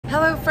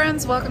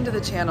friends, welcome to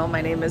the channel.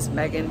 My name is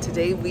Megan.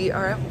 Today we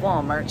are at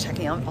Walmart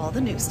checking out all the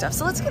new stuff.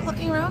 So let's get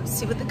looking around and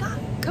see what they got.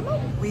 Come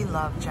on. We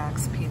love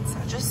Jack's Pizza,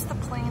 just the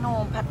plain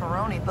old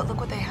pepperoni, but look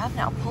what they have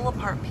now, pull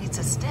apart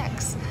pizza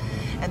sticks.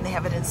 And they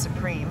have it in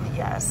supreme.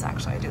 Yes,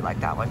 actually I do like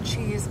that one.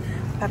 Cheese,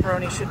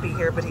 pepperoni should be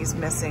here, but he's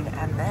missing.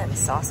 And then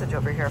sausage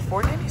over here,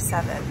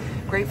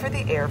 $4.97. Great for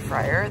the air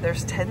fryer.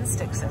 There's 10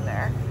 sticks in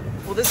there.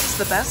 Well, this is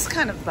the best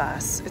kind of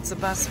bus. It's a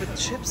bus with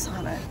chips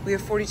on it. We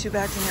have 42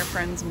 bags in here,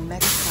 friends,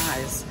 mega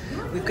size.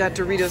 We've got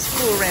Doritos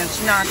Cool Ranch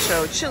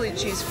Nacho, chili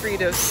cheese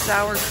Fritos,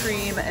 sour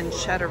cream and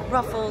cheddar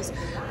Ruffles,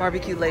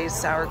 barbecue Lay's,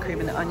 sour cream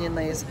and onion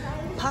Lay's,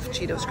 puff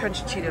Cheetos,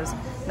 crunchy Cheetos,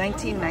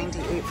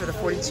 $19.98 for the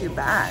 42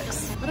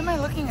 bags. What am I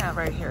looking at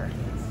right here?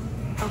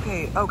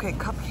 Okay,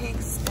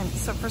 cupcakes. And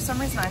so for some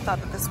reason I thought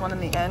that this one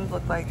in the end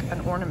looked like an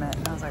ornament.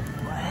 And I was like,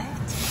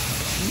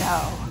 what?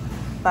 No.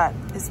 But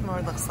this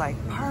more looks like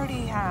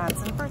party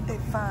hats and birthday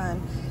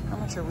fun. How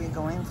much are we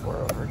going for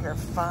over here?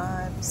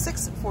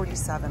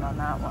 $6.47 on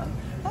that one.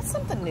 That's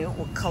something new.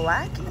 Well,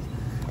 kalaki,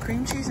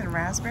 cream cheese and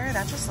raspberry.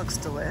 That just looks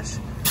delish.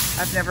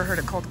 I've never heard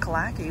it called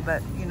kalaki,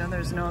 but you know,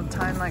 there's no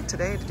time like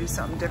today to do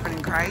something different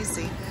and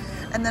crazy.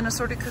 And then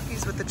assorted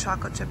cookies with the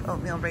chocolate chip,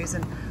 oatmeal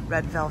raisin,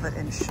 red velvet,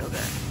 and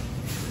sugar.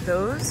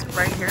 Those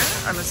right here,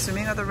 I'm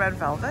assuming are the red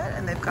velvet,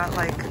 and they've got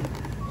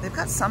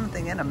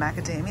something in them,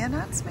 macadamia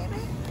nuts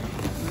maybe?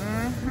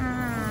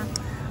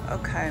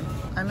 Okay,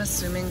 I'm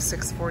assuming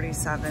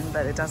 $6.47,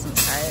 but it doesn't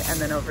say.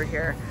 And then over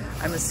here,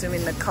 I'm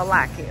assuming the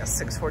kalaki is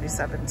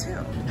 $6.47 too.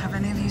 Have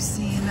any of you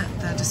seen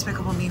the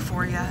Despicable Me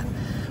 4 yet?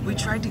 We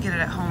tried to get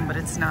it at home, but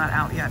it's not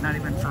out yet, not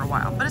even for a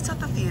while. But it's at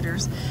the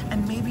theaters,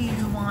 and maybe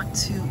you want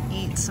to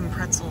eat some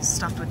pretzels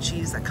stuffed with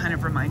cheese that kind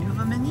of remind you of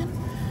a Minion.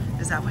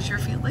 Is that what you're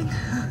feeling?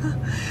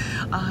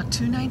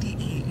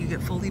 $2.98, you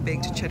get fully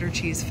baked cheddar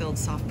cheese filled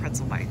soft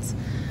pretzel bites.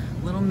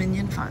 Little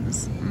Minion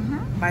funs.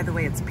 By the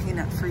way, it's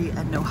peanut free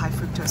and no high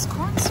fructose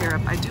corn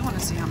syrup. I do want to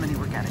see how many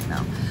we're getting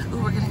though. Ooh,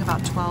 we're getting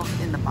about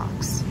 12 in the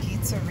box.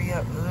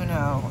 Pizzeria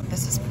Uno.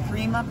 This is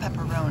prima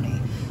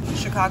pepperoni.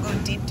 Chicago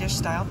deep dish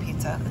style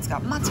pizza. It's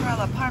got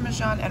mozzarella,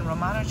 parmesan, and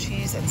Romano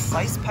cheese and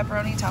sliced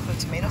pepperoni topped with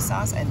tomato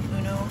sauce and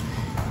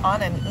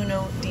on an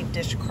Uno deep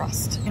dish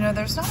crust. You know,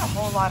 there's not a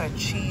whole lot of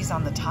cheese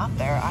on the top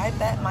there. I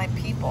bet my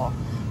people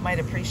might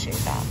appreciate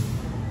that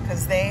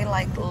because they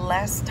like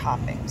less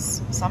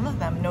toppings. Some of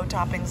them, no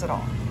toppings at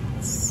all.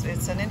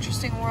 It's an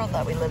interesting world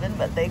that we live in,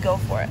 but they go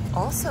for it.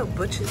 Also,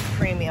 Butch's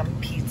Premium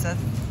Pizza,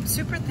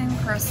 super thin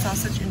crust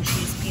sausage and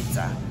cheese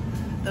pizza.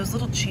 Those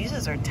little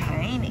cheeses are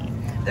tiny.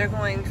 They're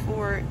going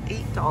for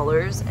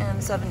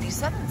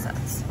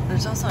 $8.77.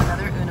 There's also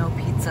another Uno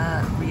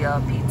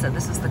Pizzeria pizza.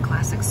 This is the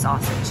classic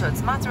sausage. So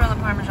it's mozzarella,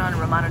 parmesan,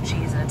 Romano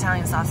cheese, and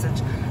Italian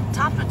sausage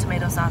topped with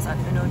tomato sauce on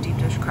Uno deep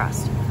dish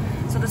crust.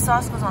 So the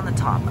sauce goes on the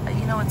top.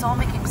 You know, it's all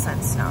making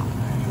sense now.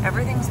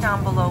 Everything's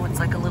down below. It's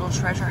like a little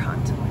treasure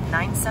hunt.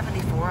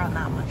 $9.74 on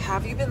that one.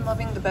 Have you been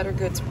loving the Better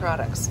Goods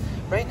products?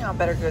 Right now,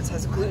 Better Goods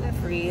has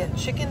gluten-free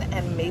chicken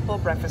and maple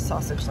breakfast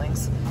sausage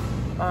links.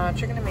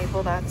 Chicken and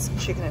maple, that's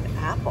chicken and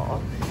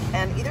apple.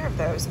 And either of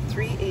those,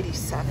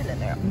 $3.87 in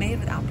there. Made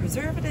without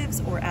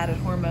preservatives or added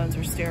hormones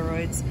or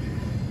steroids.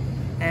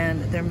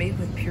 And they're made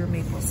with pure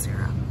maple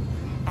syrup.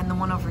 And the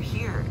one over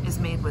here is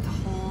made with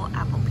whole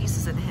apple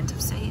pieces and a hint of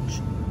sage.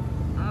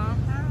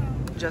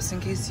 Just in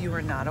case you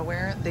were not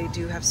aware, they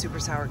do have super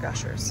sour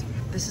gushers.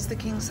 This is the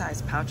king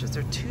size pouches.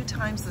 They're 2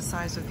 times the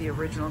size of the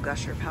original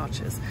gusher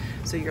pouches.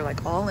 So you're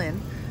like all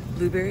in,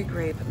 blueberry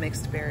grape,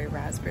 mixed berry,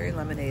 raspberry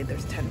lemonade.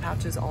 There's 10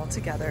 pouches all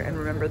together. And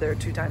remember, they're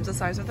 2 times the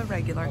size of the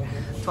regular,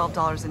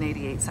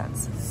 $12.88.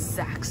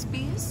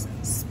 Zaxby's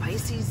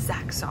spicy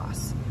Zax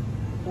sauce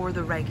or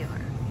the regular.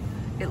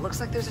 It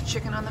looks like there's a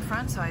chicken on the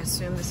front, so I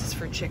assume this is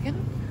for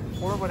chicken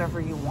or whatever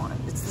you want.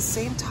 It's the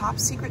same top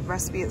secret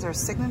recipe as our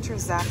signature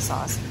Zax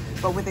sauce,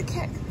 but with a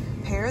kick.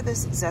 Pair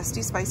this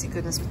zesty, spicy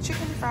goodness with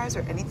chicken fries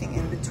or anything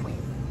in between.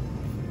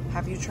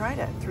 Have you tried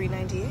it?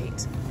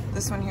 $3.98.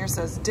 This one here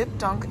says dip,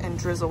 dunk, and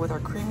drizzle with our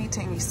creamy,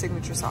 tangy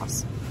signature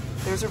sauce.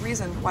 There's a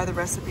reason why the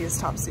recipe is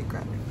top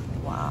secret.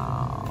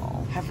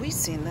 Wow. Have we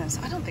seen this?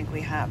 I don't think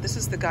we have. This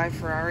is the Guy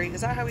Ferrari. Is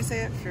that how we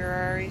say it?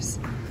 Ferraris?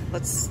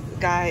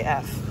 Guy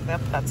F.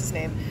 Yep, that's his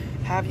name.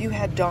 Have you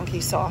had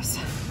donkey sauce?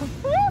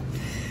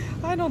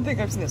 I don't think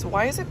I've seen this.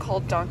 Why is it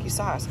called donkey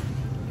sauce?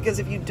 Because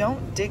if you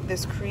don't dig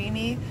this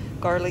creamy,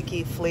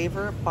 garlicky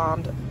flavor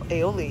bombed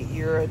aioli,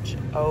 you're a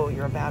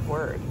bad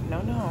word.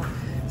 No.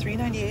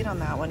 $3.98 on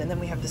that one. And then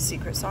we have the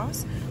secret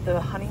sauce, the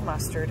honey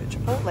mustard,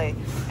 chipotle,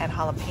 and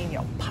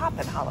jalapeno,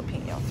 poppin'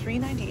 jalapeno.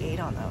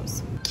 $3.98 on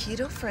those.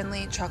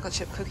 Keto-friendly chocolate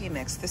chip cookie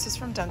mix. This is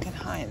from Duncan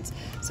Hines.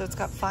 So it's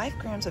got 5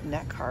 grams of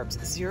net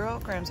carbs, 0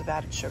 grams of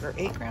added sugar,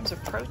 8 grams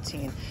of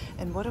protein.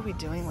 And what are we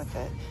doing with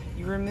it?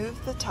 You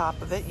remove the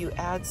top of it, you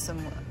add some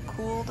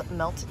cooled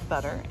melted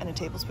butter and a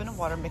tablespoon of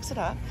water, mix it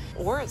up.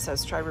 Or it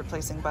says try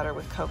replacing butter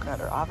with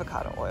coconut or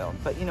avocado oil.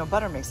 But you know,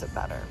 butter makes it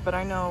better. But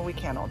I know we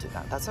can't all do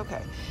that. That's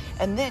okay.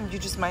 And then you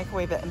just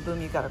microwave it and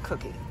boom, you got a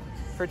cookie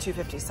for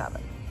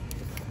 $2.57.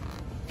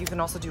 You can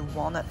also do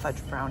walnut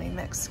fudge brownie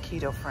mix,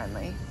 keto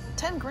friendly.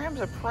 10 grams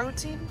of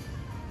protein.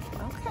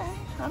 Okay,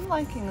 I'm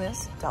liking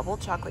this. Double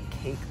chocolate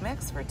cake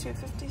mix for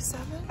 $2.57.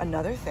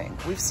 Another thing,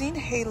 we've seen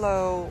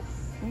Halo,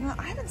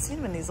 I haven't seen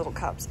them in these little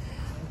cups,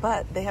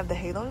 but they have the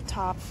Halo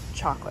top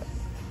chocolate.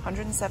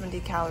 170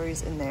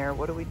 calories in there.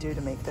 What do we do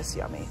to make this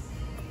yummy?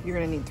 You're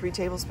gonna need 3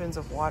 tablespoons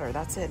of water.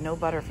 That's it, no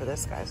butter for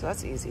this guy, so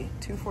that's easy.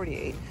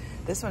 $2.48.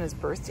 This one is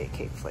birthday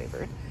cake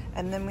flavored.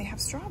 And then we have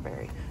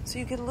strawberry. So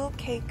you get a little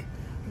cake,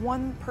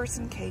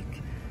 1-person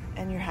cake,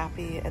 and you're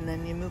happy, and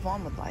then you move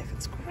on with life.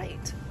 It's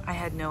great. I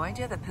had no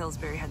idea that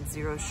Pillsbury had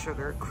 0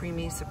 sugar,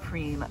 creamy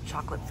supreme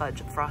chocolate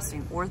fudge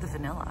frosting or the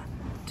vanilla.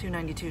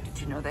 $2.92.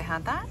 Did you know they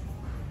had that?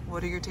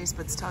 What do your taste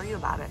buds tell you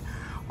about it?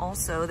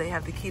 Also, they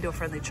have the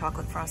keto-friendly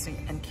chocolate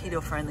frosting and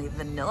keto-friendly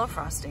vanilla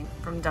frosting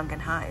from Duncan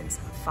Hines.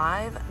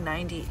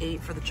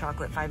 $5.98 for the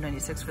chocolate,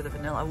 $5.96 for the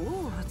vanilla.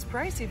 Ooh, that's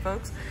pricey,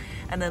 folks.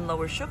 And then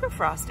lower sugar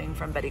frosting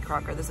from Betty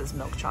Crocker. This is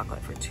milk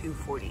chocolate for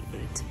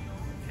 $2.48.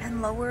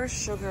 And lower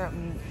sugar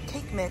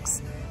cake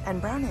mix and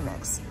brownie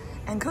mix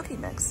and cookie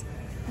mix.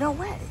 No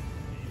way.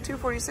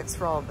 $2.46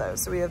 for all of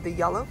those. So we have the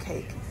yellow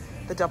cake,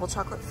 the double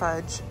chocolate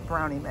fudge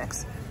brownie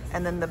mix,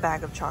 and then the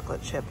bag of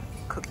chocolate chip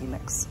cookie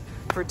mix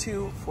for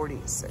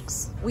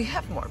 $2.46. We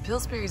have more.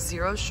 Pillsbury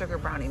 0 sugar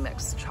brownie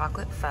mix,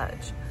 chocolate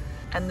fudge,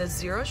 and the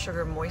 0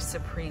 sugar moist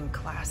supreme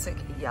classic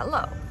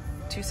yellow.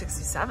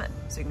 $2.67.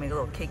 So you can make a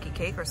little cakey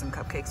cake or some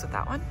cupcakes with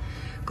that one.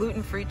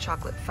 Gluten-free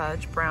chocolate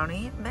fudge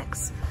brownie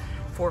mix,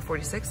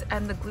 $4.46,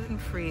 and the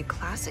gluten-free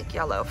classic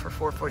yellow for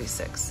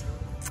 $4.46.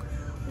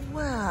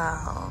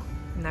 Wow,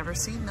 never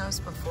seen those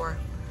before.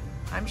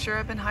 I'm sure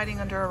I've been hiding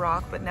under a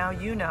rock, but now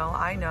you know,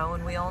 I know,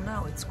 and we all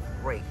know it's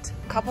great.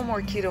 A couple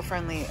more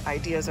keto-friendly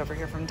ideas over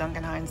here from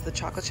Duncan Hines. The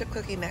chocolate chip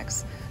cookie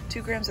mix,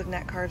 2 grams of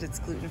net carbs. It's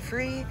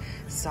gluten-free,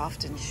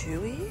 soft and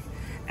chewy.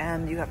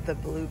 And you have the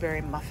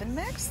blueberry muffin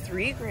mix,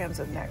 3 grams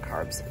of net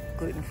carbs,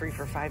 gluten-free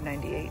for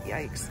 $5.98.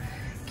 Yikes.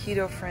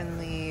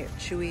 Keto-friendly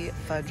chewy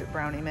fudge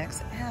brownie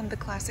mix, and the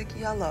classic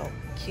yellow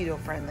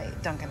keto-friendly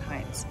Duncan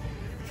Hines.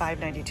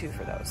 $5.92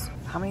 for those.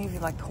 How many of you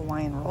like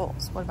Hawaiian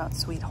rolls? What about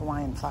sweet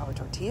Hawaiian flour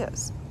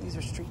tortillas? These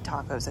are street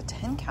tacos, a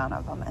 10 count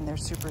of them, and they're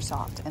super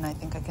soft, and I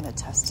think I can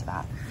attest to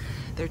that.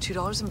 They're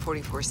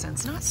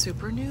 $2.44, not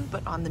super new,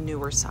 but on the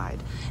newer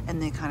side,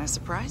 and they kind of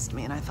surprised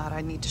me, and I thought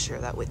I need to share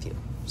that with you.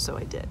 So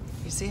I did.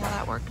 You see how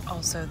that worked?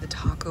 Also, the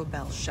Taco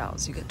Bell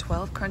shells. You get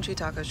 12 crunchy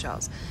taco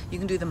shells. You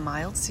can do the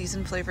mild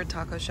season flavored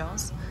taco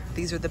shells.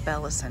 These are the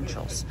Bell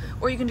Essentials.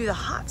 Or you can do the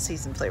hot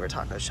season flavored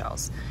taco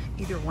shells.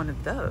 Either one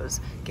of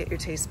those, get your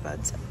taste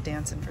buds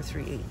dancing for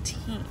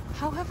 $3.18.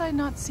 How have I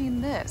not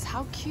seen this?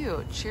 How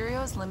cute.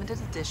 Cheerios limited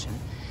edition.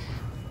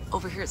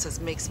 Over here it says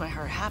makes my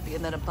heart happy,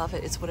 and then above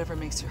it it's whatever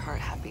makes your heart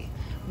happy.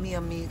 Mi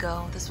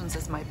Amigo, this one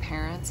says my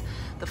parents.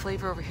 The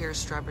flavor over here is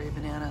strawberry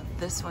banana.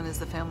 This one is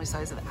the family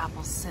size of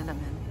apple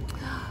cinnamon.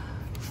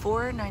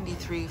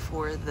 $4.93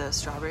 for the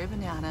strawberry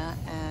banana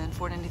and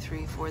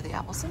 $4.93 for the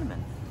apple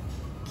cinnamon.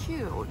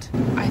 Cute.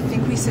 I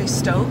think we say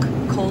Stoke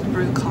cold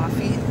brew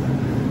coffee.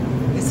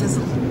 It says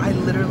I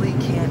literally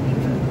can't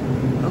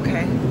even.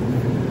 Okay.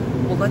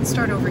 Well, let's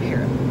start over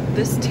here.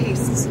 This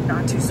tastes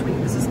not too sweet.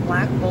 This is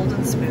black, bold,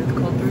 and smooth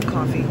cold brew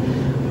coffee.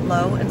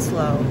 Low and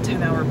slow,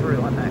 10-hour brew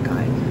on that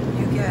guy.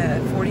 You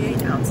get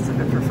 48 ounces of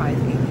it for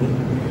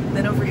 $5.80.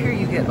 Then over here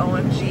you get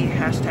OMG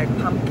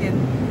hashtag pumpkin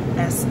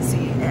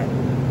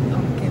SCN.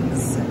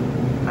 Pumpkins.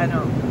 I don't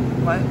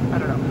know. What? I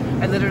don't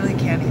know. I literally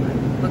can't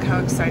even. Look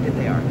how excited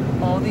they are.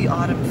 All the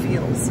autumn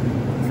feels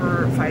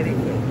for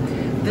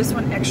 $5.88. This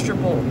one extra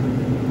bold.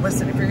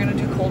 Listen, if you're gonna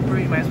do cold brew,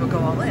 you might as well go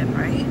all in,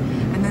 right?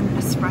 And then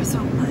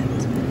espresso blend.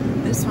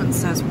 This one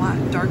says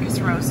what?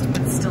 Darkest roast,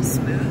 but still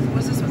smooth? What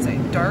does this one say?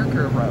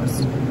 Darker roast,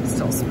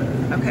 still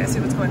smooth. Okay,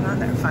 see what's going on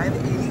there.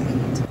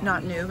 $5.88.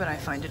 Not new, but I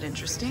find it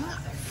interesting.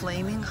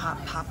 Flaming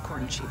hot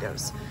popcorn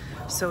Cheetos.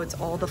 So it's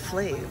all the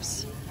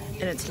flavs,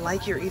 and it's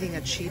like you're eating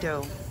a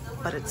Cheeto,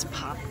 but it's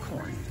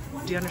popcorn.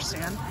 Do you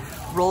understand?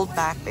 Rolled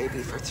back,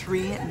 baby, for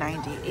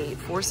 $3.98.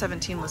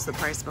 $4.17 was the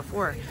price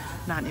before.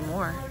 Not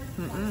anymore.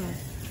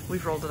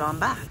 We've rolled it on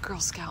back.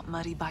 Girl Scout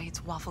Muddy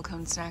Bites, waffle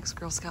cone snacks,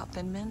 Girl Scout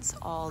Thin Mints,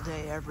 all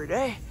day, every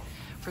day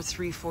for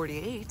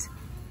 $3.48.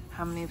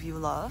 How many of you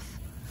love?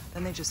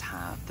 Then they just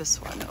have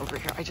this one over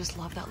here. I just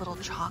love that little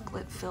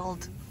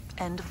chocolate-filled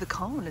end of the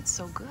cone. It's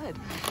so good.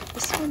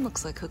 This one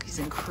looks like cookies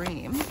and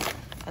cream,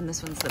 and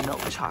this one's the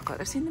milk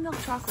chocolate. I've seen the milk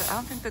chocolate. I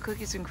don't think the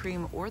cookies and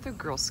cream or the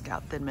Girl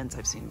Scout Thin Mints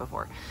I've seen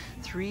before.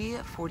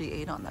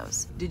 $3.48 on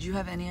those. Did you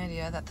have any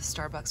idea that the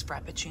Starbucks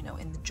Frappuccino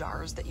in the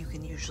jars that you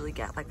can usually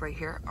get, like right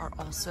here, are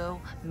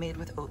also made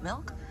with oat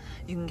milk?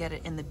 You can get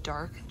it in the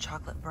dark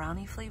chocolate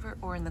brownie flavor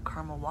or in the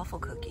caramel waffle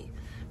cookie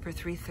for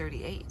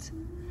 $3.38.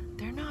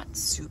 They're not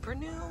super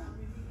new,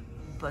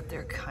 but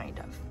they're kind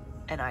of.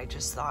 And I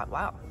just thought,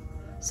 wow,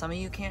 some of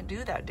you can't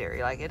do that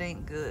dairy. Like, it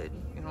ain't good.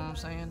 You know what I'm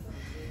saying?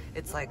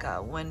 It's like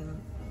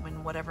when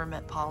Whatever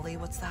Met Polly.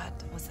 What's that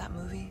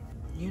movie?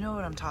 You know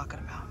what I'm talking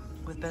about.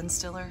 With Ben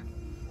Stiller,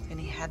 and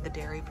he had the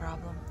dairy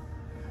problem.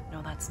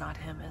 No, that's not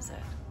him, is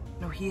it?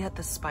 No, he had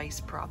the spice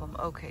problem.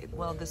 Okay,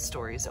 well, this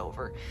story's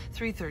over.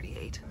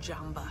 $3.38.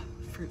 Jamba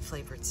fruit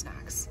flavored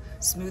snacks.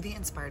 Smoothie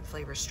inspired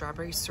flavor,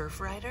 strawberry surf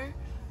rider.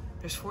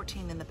 There's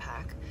 14 in the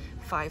pack.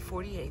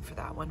 $5.48 for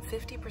that one.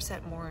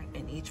 50% more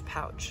in each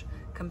pouch.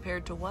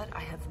 Compared to what?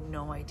 I have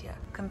no idea.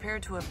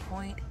 Compared to a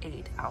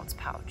 0.8 ounce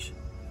pouch.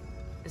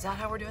 Is that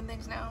how we're doing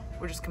things now?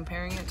 We're just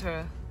comparing it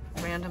to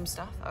random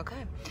stuff?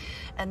 Okay.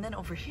 And then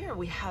over here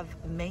we have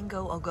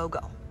Mango A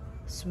Go-Go.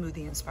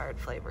 Smoothie inspired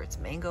flavor. It's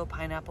mango,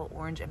 pineapple,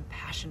 orange, and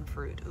passion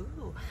fruit.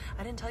 Ooh,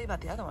 I didn't tell you about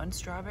the other one.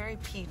 Strawberry,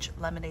 peach,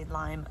 lemonade,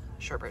 lime,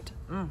 sherbet.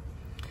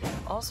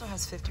 Also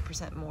has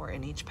 50% more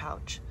in each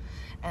pouch.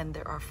 And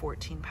there are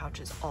 14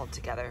 pouches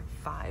altogether.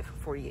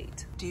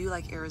 $5.48. Do you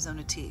like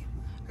Arizona tea?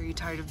 Are you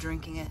tired of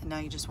drinking it and now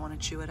you just want to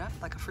chew it up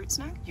like a fruit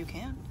snack? You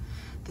can.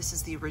 This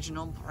is the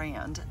original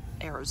brand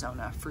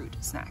Arizona fruit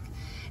snack.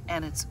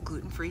 And it's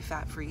gluten-free,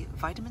 fat-free,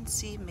 vitamin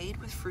C made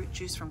with fruit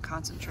juice from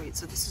concentrate.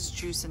 So this is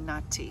juice and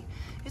not tea.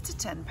 It's a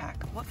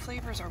 10-pack. What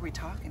flavors are we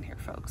talking here,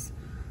 folks?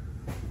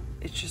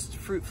 It's just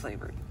fruit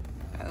flavored.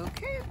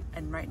 Okay.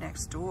 And right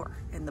next door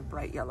in the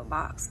bright yellow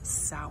box,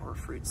 sour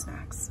fruit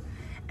snacks.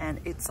 And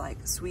it's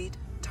like sweet,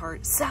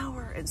 tart,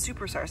 sour, and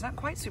super sour. It's not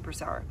quite super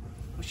sour.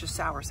 It's just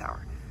sour.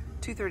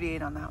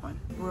 $2.38 on that one.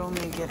 We're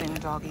only getting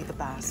Doggy the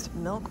Best.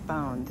 Milk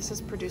Bone. This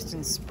is produced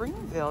in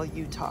Springville,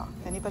 Utah.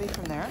 Anybody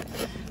from there?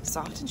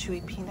 Soft and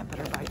chewy peanut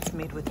butter bites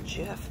made with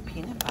Jif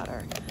peanut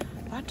butter.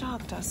 That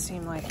dog does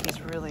seem like he's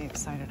really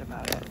excited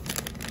about it.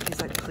 He's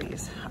like,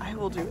 please, I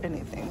will do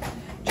anything.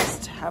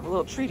 Just have a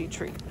little treat.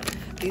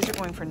 These are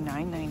going for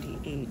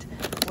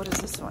 $9.98. What is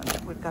this one?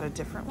 We've got a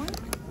different one?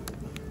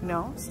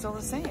 No, still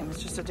the same.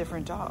 It's just a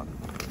different dog.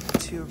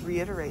 To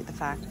reiterate the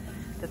fact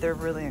that they're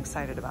really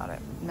excited about it.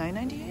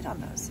 $9.98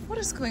 on those. What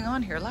is going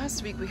on here?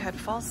 Last week we had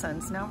fall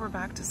scents. Now we're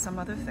back to some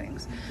other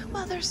things.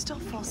 Well, there's still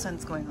fall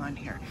scents going on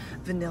here.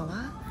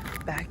 Vanilla,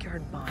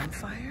 backyard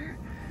bonfire,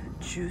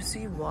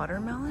 juicy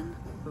watermelon.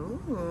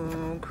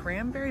 Ooh,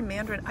 cranberry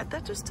mandarin.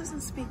 That just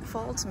doesn't speak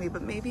fall to me,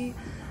 but maybe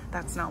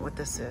that's not what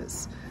this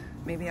is.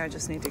 Maybe I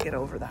just need to get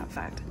over that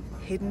fact.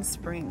 Hidden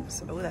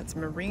Springs. Oh, that's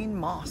marine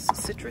moss,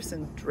 citrus,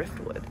 and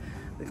driftwood.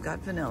 We've got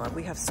vanilla.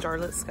 We have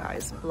starlit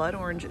skies, blood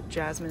orange,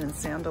 jasmine, and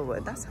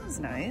sandalwood. That sounds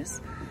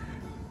nice.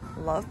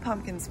 Love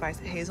pumpkin spice,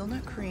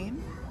 hazelnut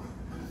cream.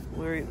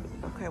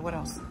 Okay, what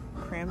else?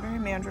 Cranberry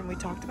mandarin, we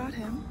talked about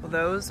him. Well,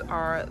 those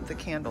are the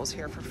candles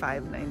here for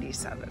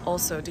 $5.97.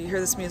 Also, do you hear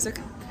this music?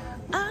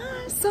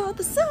 I saw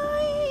the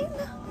sign.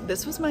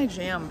 This was my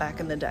jam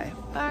back in the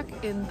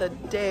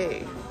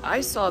day.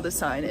 I saw the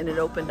sign and it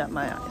opened up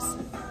my eyes.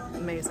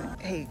 Amazing.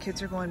 Hey,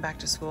 kids are going back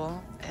to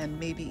school and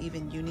maybe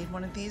even you need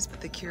one of these,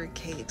 but the Keurig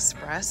K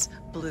Express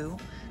blue,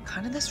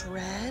 kind of this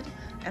red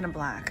and a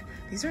black.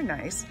 These are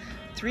nice.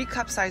 3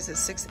 cup sizes,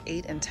 6,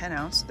 8, and 10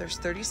 ounce. There's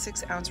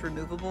 36 ounce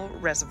removable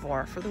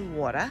reservoir for the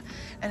water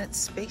and it's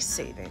space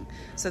saving.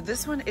 So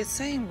this one is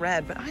saying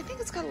red, but I think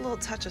it's got a little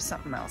touch of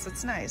something else.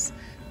 It's nice.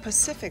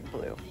 Pacific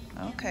blue.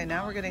 Okay,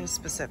 now we're getting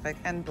specific,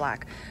 and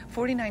black.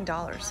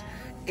 $49.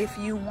 If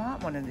you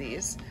want one of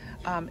these,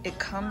 it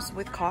comes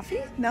with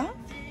coffee? No?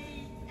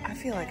 I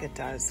feel like it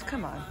does.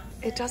 Come on.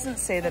 It doesn't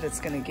say that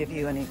it's going to give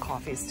you any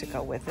coffees to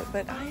go with it,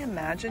 but I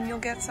imagine you'll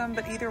get some,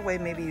 but either way,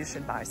 maybe you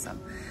should buy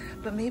some.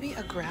 But maybe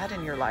a grad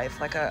in your life,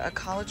 like a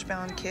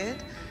college-bound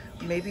kid,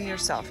 maybe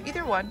yourself.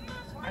 Either one.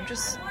 I'm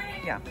just,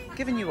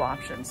 giving you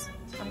options.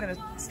 I'm going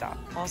to stop.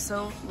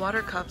 Also,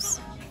 water cups.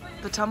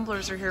 The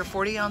tumblers are here,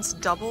 40 ounce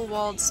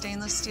double-walled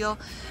stainless steel.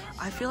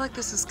 I feel like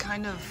this is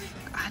kind of,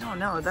 I don't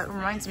know, that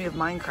reminds me of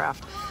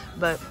Minecraft,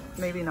 but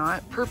maybe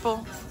not.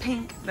 Purple,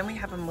 pink, then we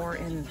have them more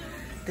in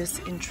this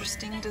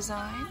interesting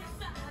design.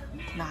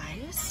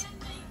 Nice.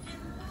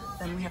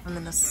 Then we have them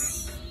in the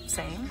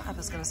same. I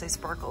was gonna say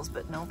sparkles,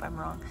 but nope, I'm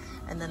wrong.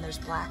 And then there's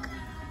black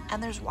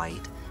and there's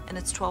white and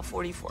it's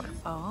 $12.44.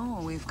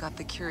 Oh, we've got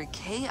the Keurig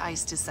K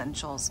Iced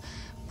Essentials.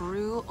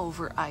 Brew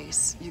over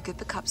ice. You get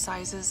the cup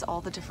sizes,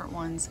 all the different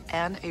ones,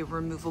 and a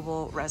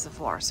removable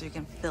reservoir so you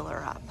can fill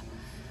her up.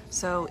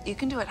 So you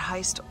can do it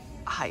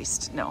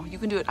you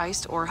can do it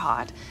iced or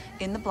hot,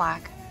 in the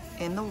black,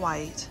 in the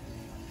white.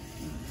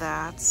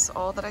 That's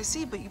all that I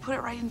see, but you put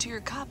it right into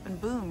your cup and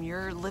boom,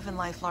 you're living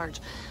life large.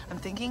 I'm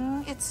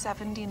thinking it's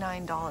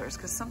 $79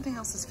 because something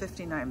else is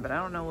 $59, but I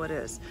don't know what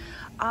is.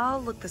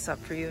 I'll look this up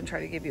for you and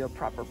try to give you a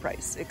proper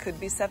price. It could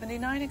be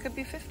 $79, it could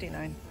be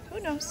 $59. Who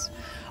knows?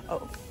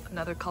 Oh,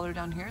 another color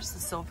down here is the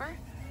silver.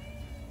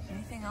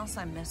 Anything else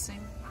I'm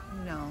missing?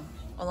 No.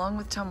 Along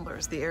with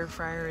tumblers, the air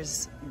fryer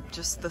is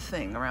just the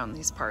thing around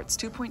these parts.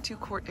 2.2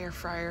 quart air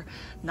fryer,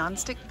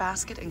 non-stick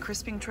basket and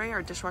crisping tray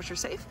are dishwasher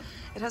safe.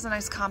 It has a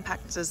nice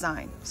compact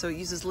design, so it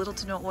uses little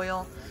to no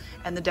oil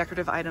and the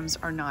decorative items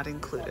are not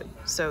included.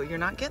 So you're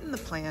not getting the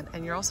plant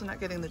and you're also not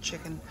getting the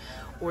chicken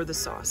or the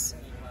sauce.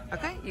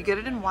 Okay, you get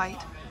it in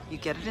white, you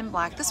get it in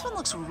black. This one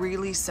looks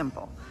really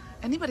simple.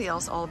 Anybody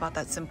else all about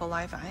that simple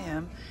life? I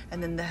am.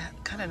 And then the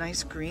kind of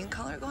nice green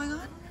color going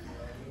on.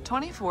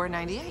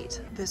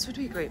 $24.98. This would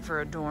be great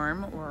for a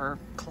dorm or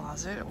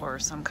closet or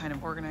some kind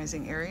of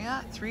organizing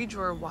area.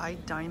 3-drawer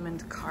wide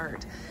diamond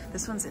card.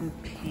 This one's in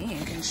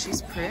pink and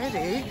she's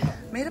pretty.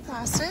 Made of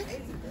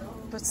plastic,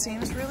 but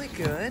seems really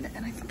good.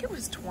 And I think it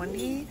was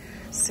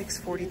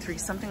 $26.43,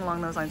 something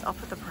along those lines. I'll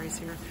put the price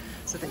here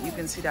so that you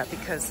can see that,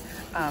 because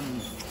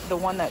the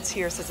one that's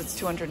here says it's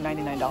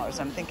 $299.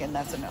 I'm thinking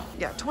that's a no.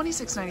 Yeah,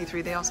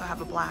 $26.93. They also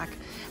have a black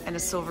and a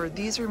silver.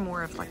 These are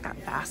more of like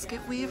that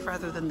basket weave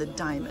rather than the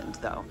diamond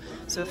though.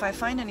 So if I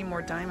find any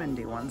more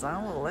diamondy ones,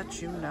 I will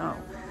let you know.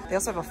 They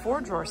also have a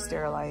 4-drawer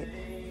Sterilite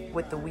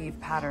with the weave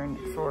pattern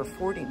for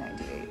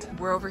 $40.98.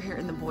 We're over here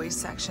in the boys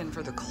section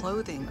for the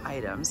clothing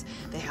items.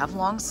 They have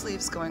long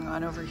sleeves going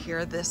on over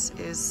here. This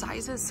is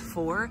sizes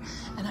 4,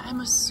 and I'm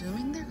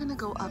assuming they're gonna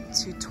go up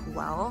to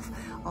 12,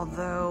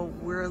 although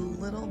we're a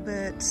little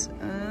bit,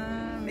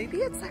 maybe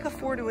it's like a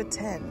 4 to a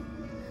 10.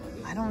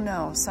 I don't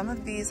know. Some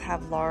of these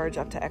have large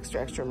up to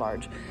extra, extra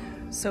large.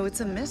 So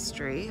it's a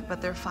mystery,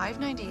 but they're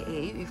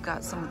 $5.98. We've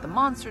got some of the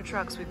monster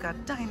trucks. We've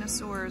got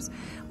dinosaurs.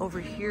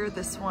 Over here,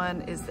 this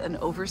one is an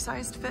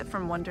oversized fit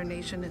from Wonder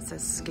Nation. It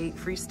says Skate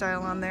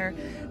Freestyle on there.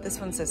 This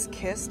one says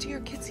Kiss. Do your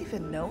kids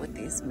even know what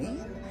these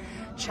mean?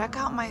 Check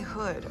out my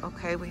hood.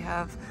 Okay, we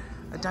have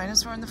a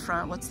dinosaur in the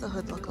front. What's the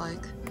hood look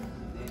like?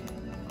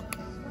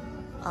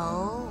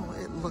 Oh,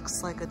 it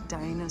looks like a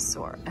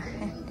dinosaur.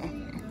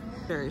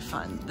 Very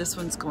fun. This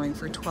one's going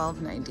for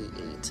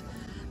 $12.98.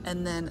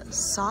 And then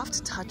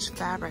soft touch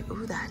fabric.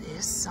 Ooh, that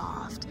is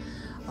soft.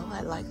 Oh,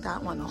 I like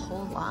that one a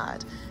whole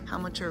lot. How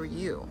much are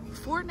you?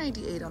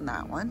 $4.98 on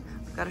that one.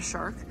 We've got a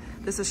shark.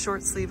 This is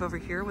short sleeve over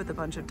here with a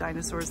bunch of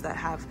dinosaurs that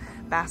have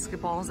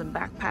basketballs and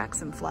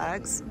backpacks and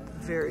flags.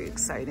 Very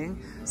exciting.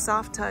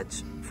 Soft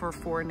touch for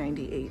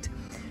 $4.98.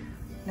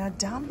 Now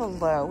down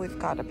below, we've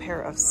got a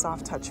pair of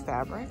soft touch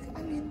fabric.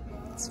 I mean,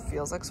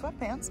 feels like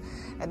sweatpants,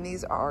 and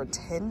these are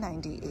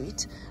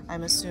 $10.98.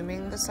 I'm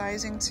assuming the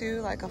sizing too,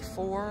 like a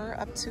 4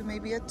 up to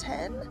maybe a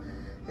 10.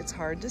 It's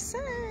hard to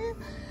say.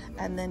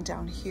 And then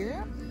down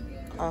here,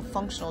 a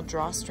functional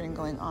drawstring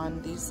going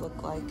on. These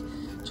look like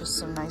just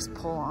some nice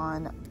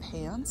pull-on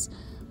pants.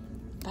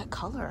 That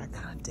color, I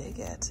kind of dig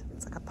it.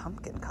 It's like a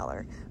pumpkin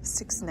color.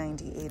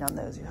 $6.98 on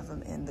those. You have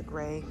them in the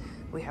gray.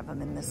 We have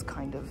them in this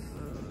kind of,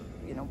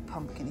 you know,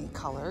 pumpkin-y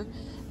color.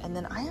 And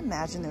then I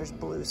imagine there's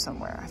blue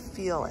somewhere. I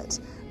feel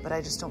it, but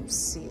I just don't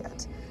see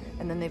it.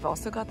 And then they've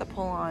also got the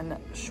pull-on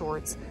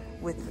shorts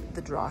with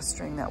the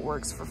drawstring that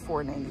works for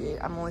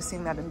 $4.98. I'm only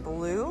seeing that in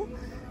blue.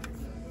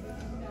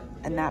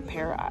 And that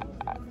pair,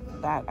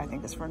 that I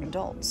think is for an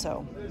adult.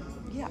 So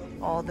yeah,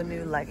 all the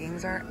new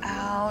leggings are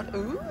out.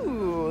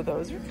 Ooh,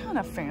 those are kind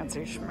of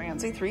fancy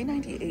schmancy.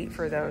 $3.98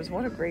 for those.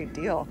 What a great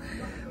deal.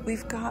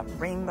 We've got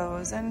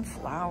rainbows and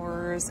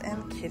flowers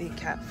and kitty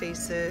cat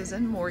faces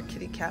and more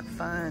kitty cat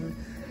fun.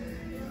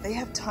 They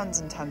have tons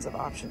and tons of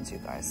options, you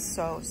guys.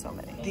 So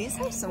many. These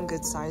have some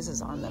good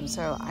sizes on them.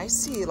 So I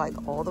see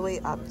like all the way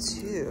up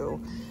to,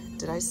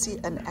 did I see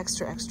an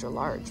extra, extra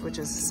large, which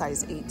is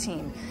size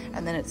 18.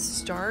 And then it's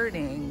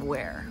starting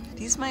where?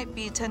 These might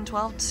be 10,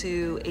 12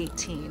 to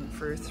 18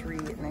 for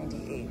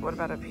 $3.98. What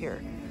about up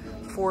here?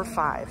 4,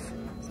 5,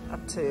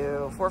 up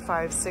to 4,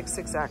 5, 6,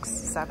 6X,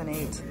 7,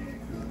 8.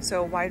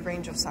 So a wide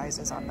range of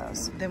sizes on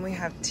those. Then we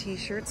have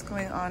t-shirts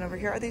going on over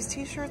here. Are these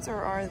t-shirts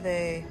or are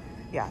they?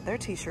 Yeah, they're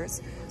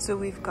t-shirts. So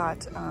we've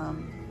got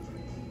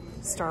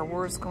Star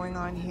Wars going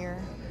on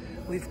here.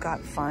 We've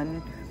got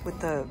fun with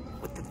the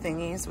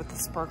thingies, with the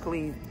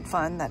sparkly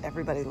fun that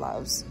everybody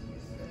loves.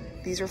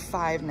 These are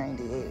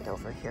 $5.98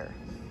 over here.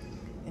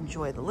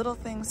 Enjoy the little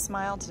things,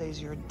 smile,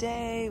 today's your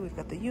day. We've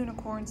got the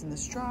unicorns and the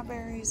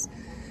strawberries.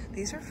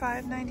 These are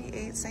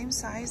 $5.98, same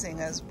sizing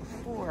as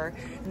before.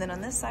 And then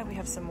on this side, we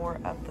have some more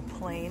of the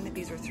plain.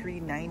 These are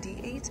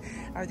 $3.98.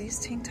 Are these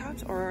tank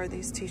tops or are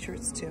these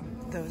t-shirts too?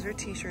 Those are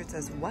t-shirts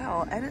as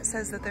well. And it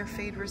says that they're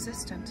fade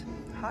resistant.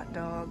 Hot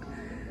dog.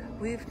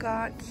 We've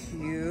got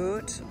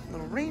cute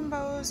little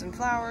rainbows and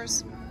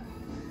flowers.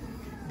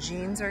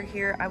 Jeans are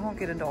here. I won't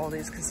get into all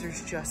these because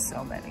there's just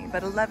so many,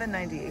 but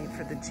 $11.98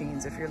 for the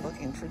jeans if you're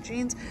looking for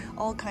jeans.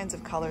 All kinds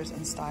of colors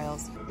and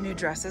styles. New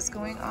dresses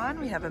going on.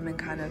 We have them in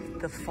kind of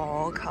the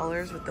fall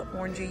colors with the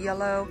orangey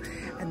yellow,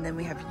 and then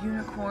we have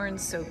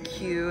unicorns, so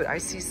cute. I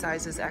see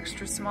sizes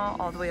extra small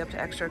all the way up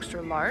to extra,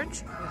 extra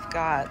large. We've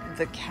got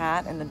the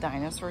cat and the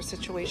dinosaur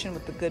situation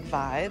with the good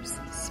vibes,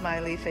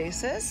 smiley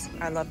faces.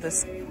 I love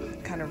this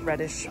kind of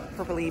reddish,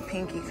 purpley,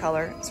 pinky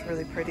color. It's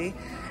really pretty.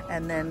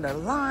 And then the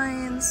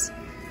lines,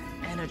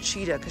 and a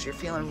cheetah because you're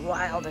feeling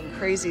wild and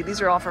crazy. These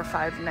are all for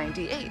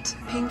 $5.98.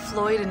 Pink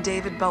Floyd and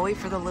David Bowie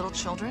for the little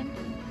children.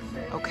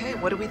 Okay,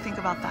 what do we think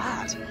about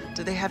that?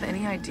 Do they have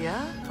any idea?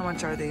 How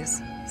much are these?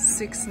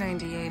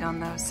 $6.98 on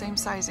those. Same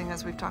sizing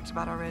as we've talked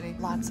about already.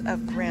 Lots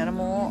of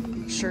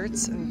Granimal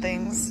shirts and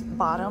things,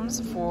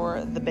 bottoms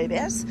for the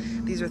babies.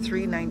 These are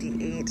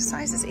 $3.98.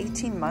 Size is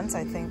 18 months,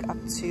 I think, up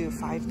to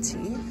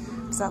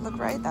 5T. Does that look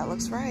right? That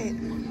looks right.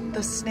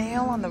 The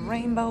snail on the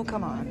rainbow,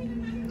 come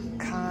on.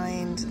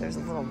 Kind, there's a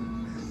little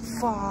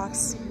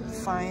fox.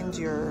 Find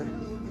your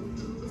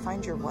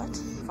what?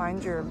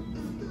 Find your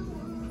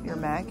Your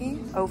Maggie?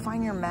 Oh,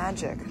 find your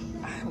magic.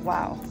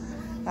 Wow.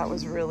 That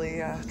was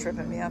really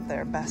tripping me up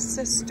there. Best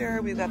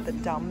Sister, we've got the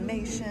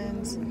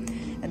Dalmatians.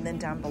 And then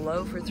down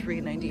below for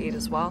 $3.98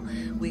 as well,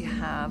 we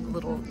have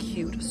little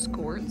cute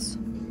skirts.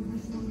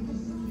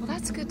 Well,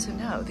 that's good to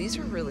know. These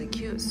are really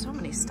cute. So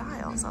many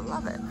styles. I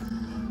love it.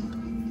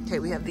 Okay,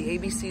 we have the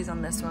ABCs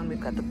on this one.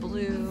 We've got the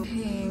blue,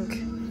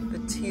 pink, the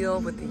teal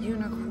with the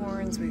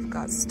unicorns. We've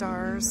got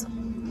stars.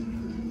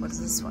 What is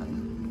this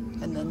one?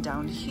 And then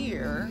down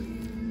here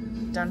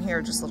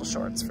just little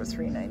shorts for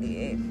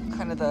 $3.98.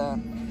 Kind of the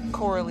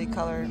corally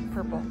color,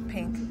 purple,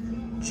 pink,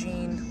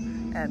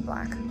 jean, and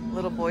black.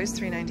 Little boys,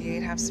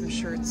 $3.98, have some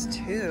shirts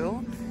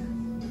too.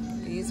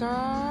 These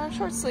are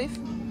short sleeve.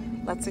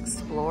 Let's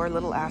explore,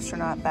 little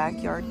astronaut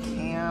backyard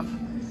camp.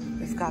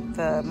 We've got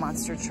the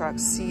monster truck,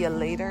 see ya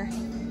later.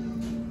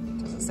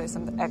 Does it say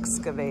something?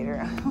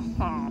 Excavator.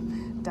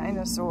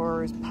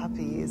 Dinosaurs,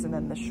 puppies, and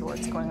then the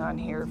shorts going on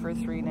here for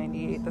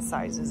 $3.98. The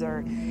sizes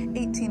are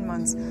 18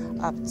 months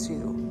up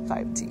to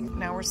 5T.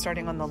 Now we're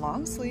starting on the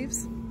long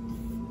sleeves.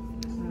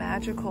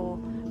 Magical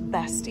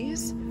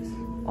besties,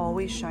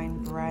 always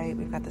shine bright.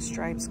 We've got the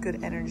stripes,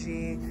 good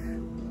energy.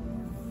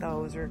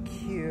 Those are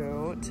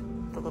cute.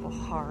 The little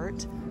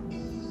heart.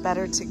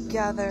 Better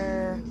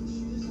together.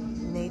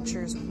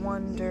 Nature's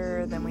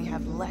wonder. Then we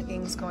have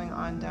leggings going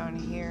on down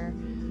here.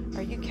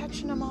 Are you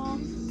catching them all?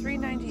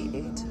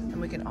 $3.98. And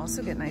we can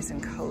also get nice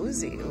and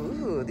cozy.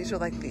 Ooh, these are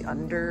like the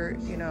under,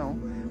 you know,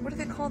 what do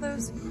they call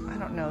those? I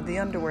don't know, the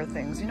underwear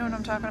things. You know what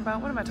I'm talking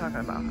about? What am I talking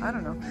about? I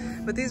don't know.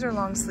 But these are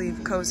long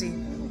sleeve, cozy,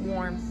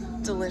 warm,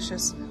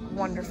 delicious,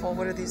 wonderful.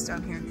 What are these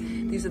down here?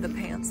 These are the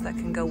pants that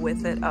can go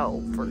with it.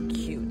 Oh, for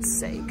cute's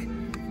sake.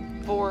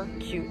 For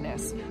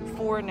cuteness.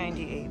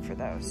 $4.98 for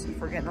those. If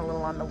we're getting a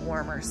little on the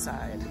warmer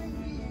side.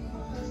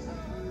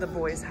 The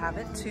boys have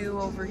it too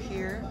over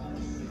here.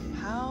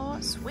 How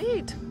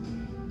sweet.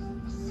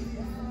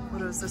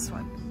 What is this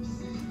one?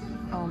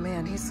 Oh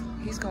man, he's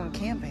going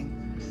camping.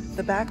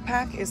 The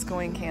backpack is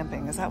going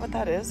camping. Is that what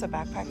that is? A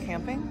backpack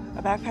camping?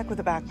 A backpack with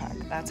a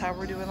backpack. That's how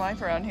we're doing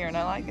life around here and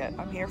I like it.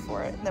 I'm here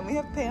for it. And then we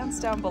have pants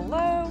down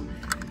below.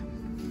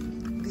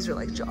 These are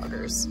like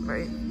joggers,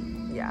 right?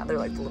 Yeah, they're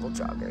like the little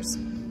joggers.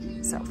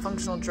 So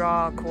functional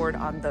draw cord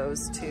on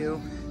those two.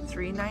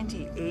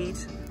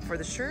 $3.98 for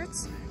the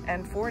shirts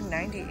and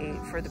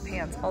 $4.98 for the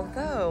pants.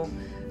 Although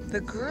the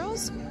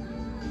girls'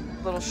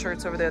 little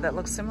shirts over there that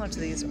look similar to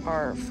these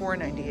are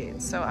 $4.98.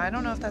 So I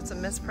don't know if that's a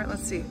misprint.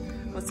 Let's see.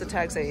 What's the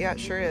tag say? Yeah, it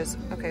sure is.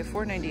 Okay,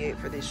 $4.98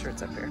 for these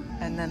shirts up here.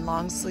 And then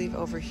long sleeve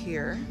over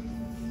here.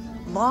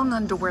 Long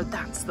underwear,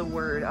 that's the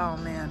word. Oh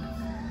man.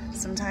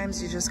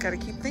 Sometimes you just gotta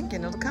keep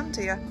thinking, it'll come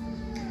to you.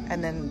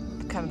 And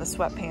then kind of the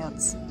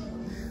sweatpants.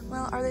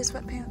 Well, are they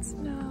sweatpants?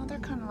 No, they're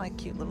kind of like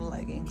cute little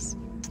leggings.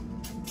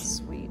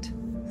 Sweet.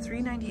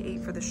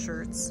 $3.98 for the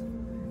shirts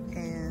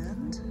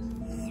and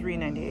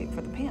 $3.98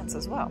 for the pants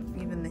as well.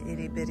 Even the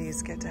itty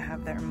bitties get to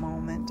have their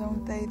moment,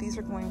 don't they? These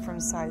are going from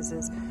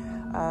sizes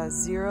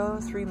 0,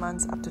 3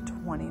 months up to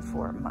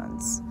 24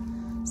 months.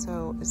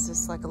 So is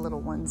this like a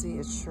little onesie?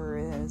 It sure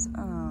is.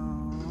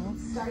 Oh,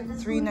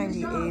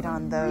 $3.98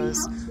 on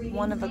those.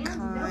 One of a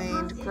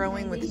kind,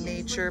 growing with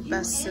nature,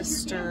 best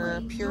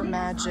sister, pure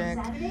magic.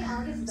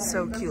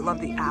 So cute.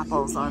 Love the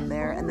apples on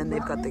there. And then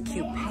they've got the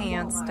cute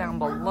pants down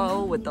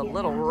below with the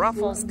little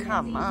ruffles.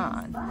 Come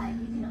on.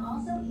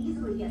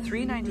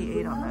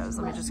 $3.98 on those.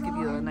 Let me just give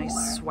you a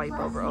nice swipe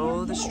over.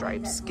 Oh, the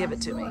stripes. Give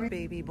it to me.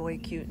 Baby boy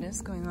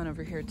cuteness going on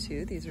over here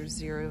too. These are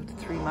 0 to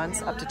 3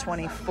 months up to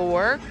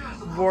 24.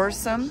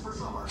 Roarsome,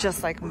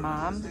 just like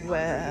mom.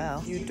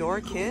 Well, you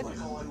door kid.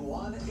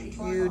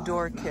 You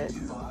door kid.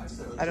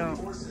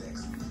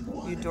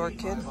 You door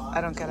kid.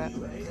 I don't get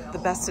it. The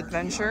best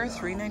adventure.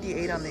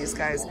 $3.98 on these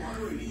guys.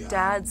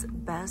 Dad's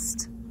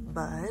best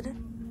bud.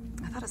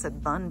 I thought I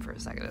said bun for a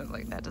second. I was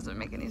like, that doesn't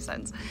make any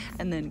sense.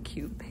 And then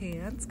cute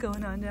pants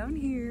going on down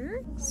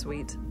here.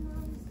 Sweet.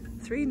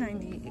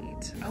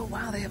 $3.98. Oh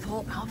wow, they have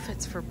whole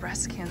outfits for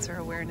breast cancer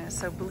awareness.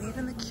 So believe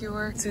in the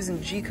cure.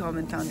 Susan G.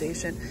 Komen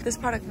Foundation. This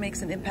product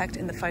makes an impact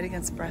in the fight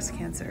against breast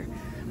cancer.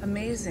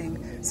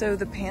 Amazing. So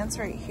the pants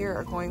right here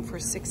are going for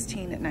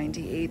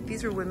 $16.98.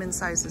 These are women's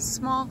sizes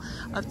small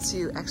up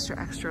to extra,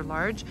 extra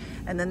large.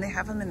 And then they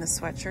have them in the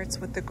sweatshirts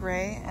with the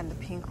gray and the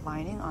pink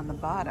lining on the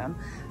bottom.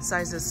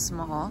 Sizes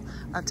small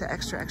up to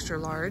extra, extra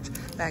large.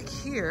 Back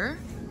here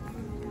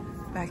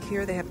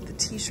they have the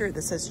t-shirt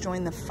that says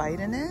join the fight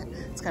in it.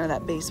 It's kind of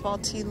that baseball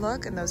tee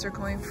look, and those are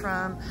going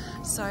from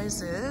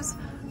sizes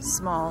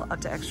small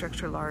up to extra,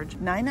 extra large.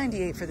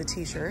 $9.98 for the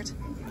t-shirt.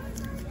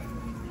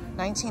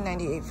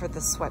 $19.98 for the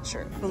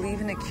sweatshirt.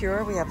 Believe in a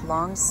cure, we have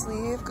long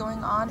sleeve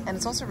going on, and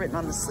it's also written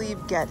on the sleeve,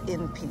 get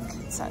in pink,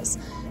 it says.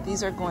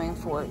 These are going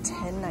for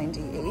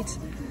 $10.98.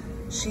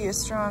 She is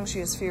strong, she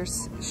is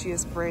fierce, she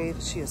is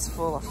brave, she is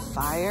full of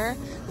fire.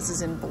 This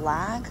is in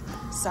black,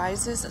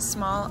 sizes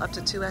small up to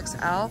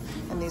 2XL,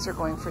 and these are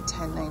going for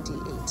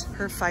 $10.98.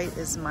 Her fight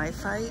is my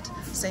fight.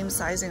 Same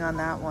sizing on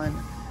that one.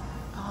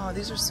 Oh, Oh,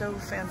 these are so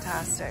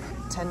fantastic.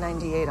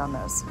 $10.98 on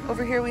those.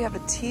 Over here we have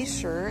a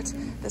t-shirt.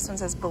 This one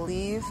says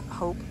Believe,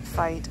 Hope,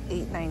 Fight,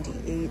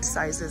 $8.98.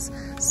 Sizes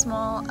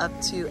small up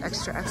to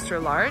extra,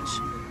 extra large.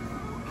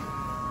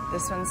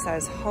 This one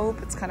says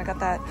Hope. It's kind of got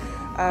that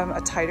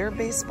a tighter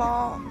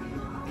baseball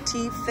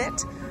tee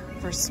fit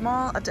for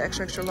small up to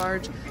extra, extra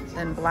large.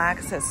 Then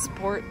black says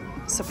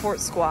Support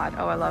Squad.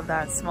 Oh, I love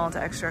that. Small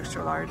to extra,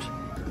 extra large.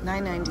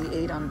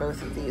 $9.98 on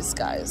both of these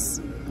guys.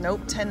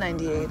 Nope,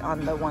 $10.98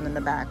 on the one in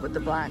the back with the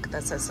black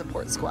that says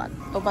Support Squad.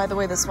 Oh, by the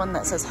way, this one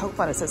that says Hope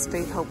on it says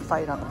Faith, Hope,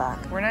 Fight on the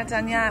back. We're not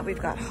done yet. We've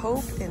got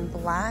Hope in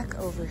black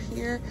over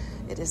here.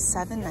 It is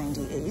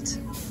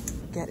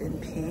 $7.98. Get in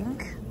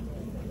pink.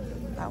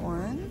 That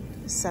one,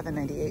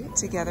 $7.98.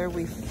 Together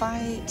We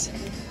Fight,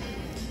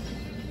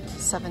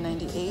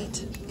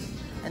 $7.98.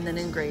 And then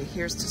in gray,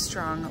 Here's to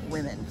Strong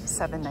Women,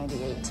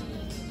 $7.98.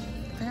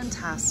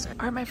 Fantastic.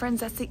 All right, my friends,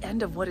 that's the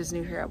end of what is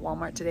new here at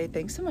Walmart today.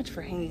 Thanks so much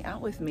for hanging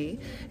out with me.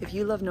 If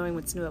you love knowing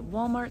what's new at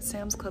Walmart,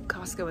 Sam's Club,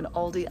 Costco, and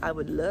Aldi, I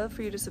would love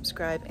for you to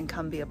subscribe and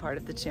come be a part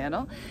of the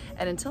channel.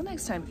 And until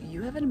next time,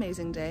 you have an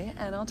amazing day,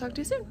 and I'll talk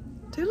to you soon.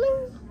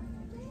 Toodaloo.